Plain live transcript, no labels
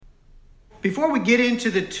before we get into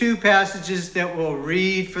the two passages that we'll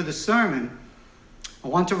read for the sermon, I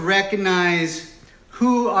want to recognize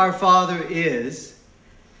who our Father is.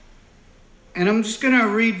 And I'm just going to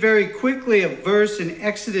read very quickly a verse in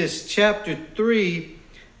Exodus chapter 3.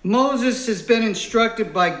 Moses has been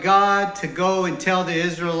instructed by God to go and tell the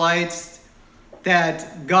Israelites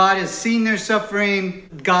that God has seen their suffering.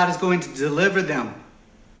 God is going to deliver them.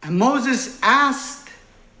 And Moses asked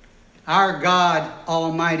our God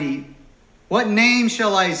Almighty, "What name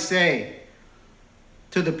shall I say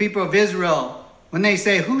to the people of Israel when they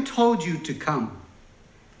say, 'Who told you to come?'"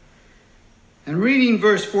 And reading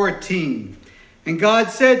verse 14, "And God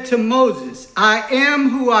said to Moses, 'I am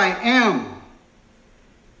who I am.'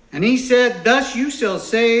 And he said, 'Thus you shall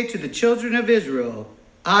say to the children of Israel,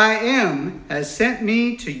 I am has sent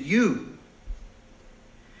me to you.'"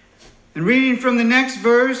 And reading from the next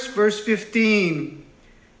verse, verse 15,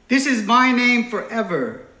 "This is my name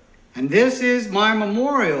forever, and this is my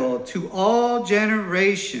memorial to all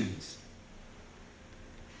generations."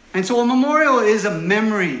 And so a memorial is a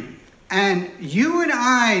memory. And you and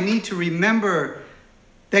I need to remember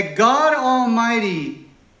that God Almighty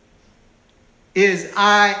is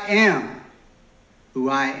I am who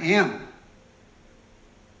I am.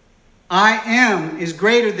 I am is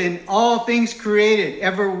greater than all things created,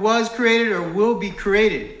 ever was created or will be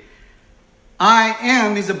created. I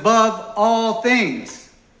am is above all things.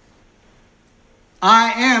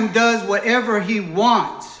 I am does whatever he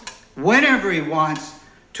wants, whenever he wants,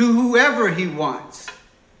 to whoever he wants.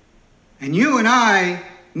 And you and I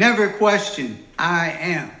never question, I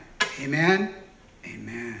am. Amen?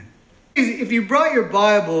 Amen. If you brought your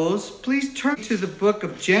Bibles, please turn to the book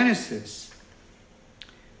of Genesis,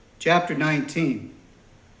 chapter 19.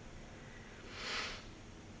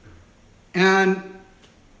 And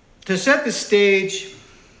to set the stage,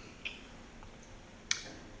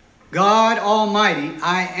 God Almighty,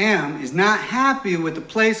 I am, is not happy with a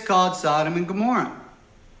place called Sodom and Gomorrah.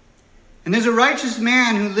 And there's a righteous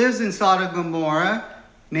man who lives in Sodom and Gomorrah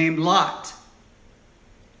named Lot.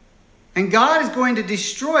 And God is going to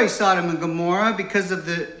destroy Sodom and Gomorrah because of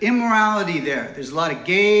the immorality there. There's a lot of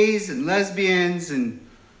gays and lesbians and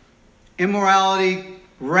immorality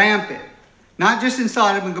rampant. Not just in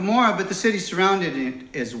Sodom and Gomorrah, but the city surrounding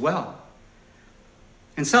it as well.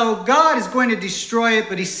 And so God is going to destroy it,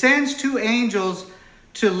 but he sends two angels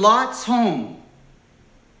to Lot's home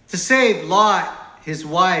to save Lot, his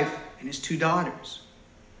wife, and his two daughters.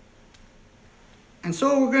 And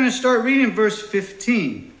so we're going to start reading verse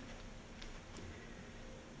 15.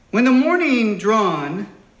 "When the morning dawned,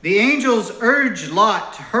 the angels urged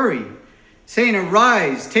Lot to hurry, saying,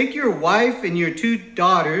 'Arise, take your wife and your two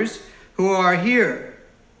daughters who are here,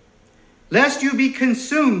 lest you be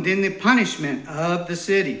consumed in the punishment of the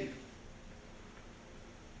city.'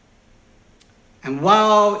 And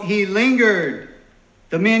while he lingered,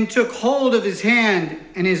 the men took hold of his hand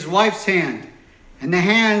and his wife's hand and the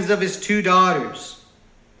hands of his two daughters.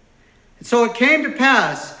 And so it came to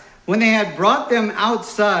pass, when they had brought them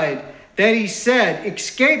outside, that he said,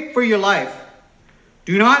 'Escape for your life.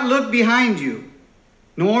 Do not look behind you,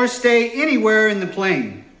 nor stay anywhere in the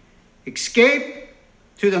plain. Escape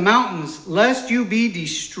to the mountains, lest you be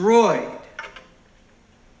destroyed.'"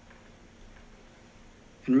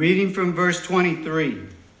 And reading from verse 23.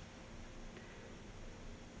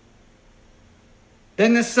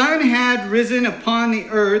 "Then the sun had risen upon the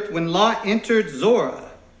earth when Lot entered Zorah.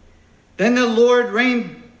 Then the Lord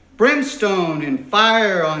rained brimstone and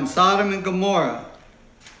fire on Sodom and Gomorrah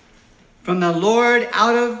from the Lord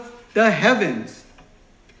out of the heavens.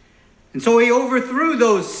 And so he overthrew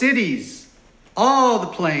those cities, all the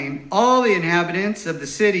plain, all the inhabitants of the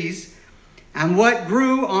cities, and what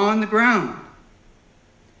grew on the ground.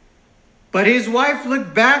 But his wife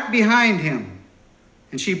looked back behind him,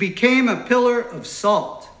 and she became a pillar of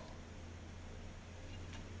salt."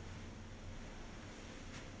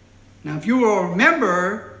 Now, if you will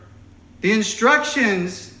remember, the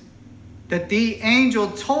instructions that the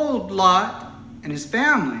angel told Lot and his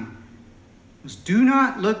family was, do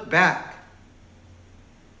not look back.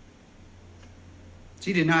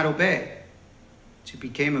 She did not obey. She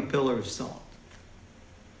became a pillar of salt.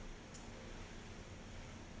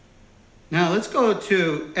 Now, let's go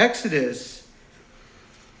to Exodus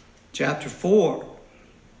chapter 4.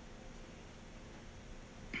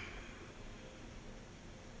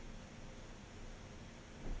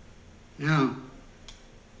 Now,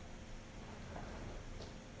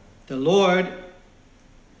 the Lord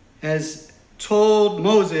has told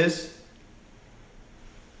Moses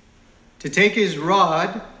to take his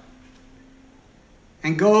rod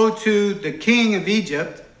and go to the king of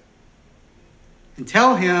Egypt and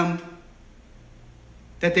tell him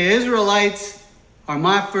that the Israelites are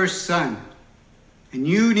my first son, and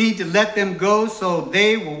you need to let them go so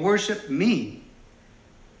they will worship me.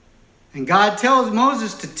 And God tells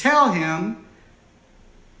Moses to tell him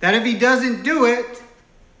that if he doesn't do it,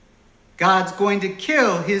 God's going to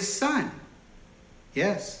kill his son.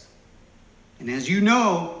 Yes. And as you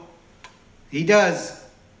know, he does.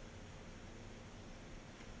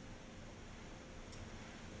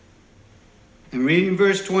 And reading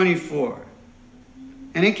verse 24.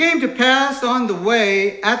 And it came to pass on the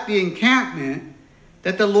way at the encampment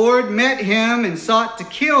that the Lord met him and sought to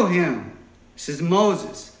kill him. This is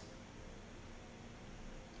Moses.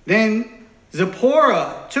 Then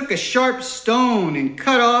Zipporah took a sharp stone and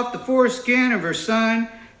cut off the foreskin of her son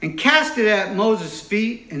and cast it at Moses'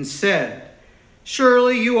 feet and said,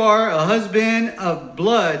 Surely you are a husband of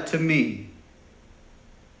blood to me.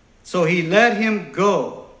 So he let him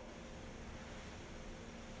go.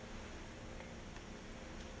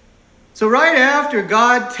 So right after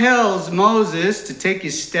God tells Moses to take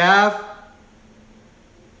his staff,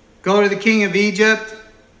 go to the king of Egypt,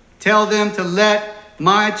 tell them to let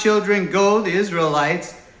my children go, the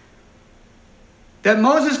Israelites, that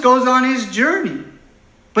Moses goes on his journey.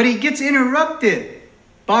 But he gets interrupted.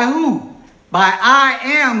 By who? By I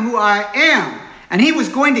am who I am. And he was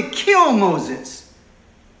going to kill Moses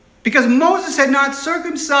because Moses had not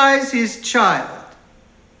circumcised his child.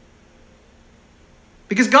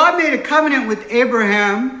 Because God made a covenant with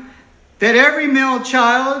Abraham that every male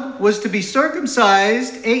child was to be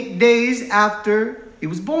circumcised 8 days after he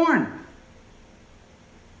was born.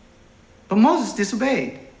 But Moses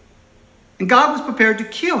disobeyed. And God was prepared to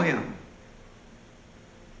kill him.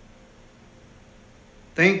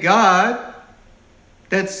 Thank God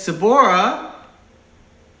that Zipporah,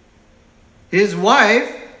 his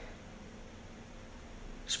wife,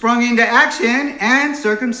 sprung into action and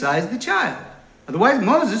circumcised the child. Otherwise,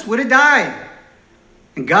 Moses would have died.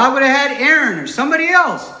 And God would have had Aaron or somebody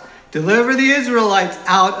else deliver the Israelites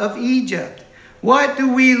out of Egypt. What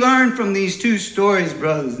do we learn from these two stories,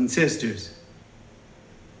 brothers and sisters?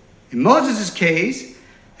 In Moses' case,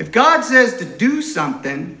 if God says to do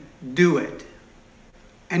something, do it.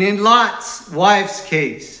 And in Lot's wife's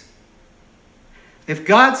case, if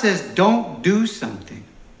God says don't do something,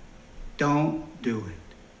 don't do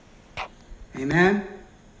it. Amen?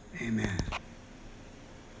 Amen.